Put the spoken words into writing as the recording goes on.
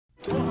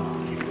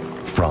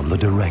From the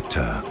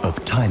director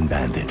of Time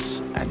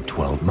Bandits and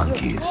 12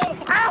 Monkeys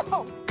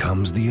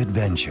comes the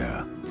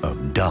adventure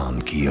of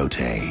Don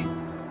Quixote.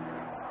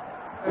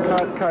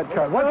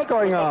 Cut. What's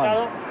going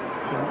on?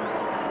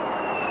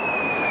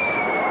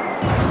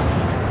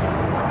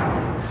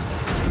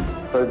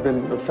 I've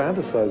been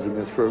fantasizing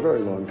this for a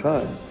very long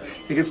time.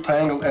 He gets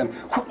tangled and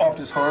whoop off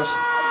his horse.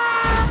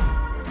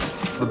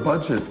 The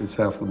budget is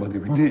half the money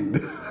we need.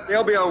 The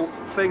LBO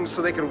things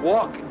so they can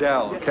walk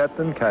down.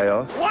 Captain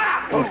Chaos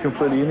is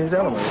completely in his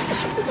element.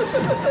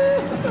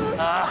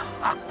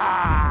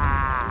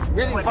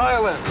 Really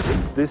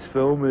violent. This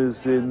film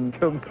is in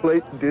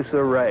complete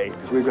disarray.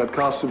 We've got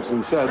costumes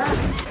and sets,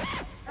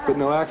 but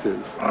no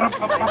actors. I've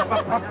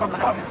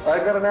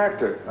got an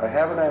actor. I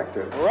have an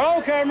actor.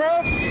 Roll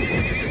camera.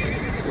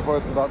 Your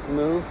horse is about to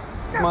move.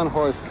 Come on,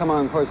 horse. Come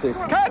on, horsey.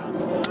 Cut!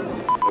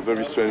 A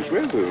very strange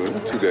weather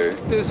today.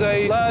 There's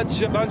a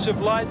large bunch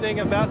of lightning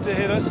about to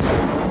hit us.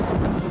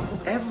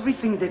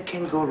 Everything that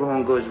can go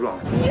wrong goes wrong.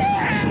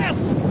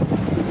 Yes!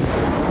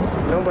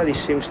 Nobody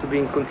seems to be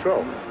in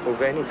control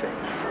of anything.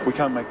 We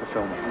can't make the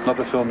film. Not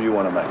the film you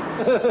want to make.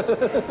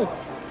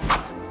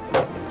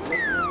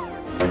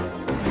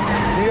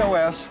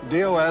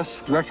 DOS,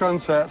 director on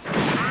set.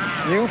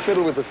 You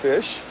fiddle with the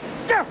fish.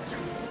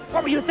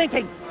 What were you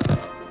thinking?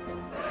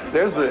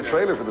 There's the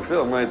trailer for the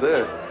film right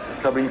there.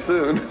 Coming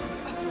soon.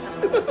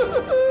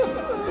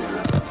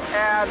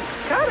 And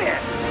cut it!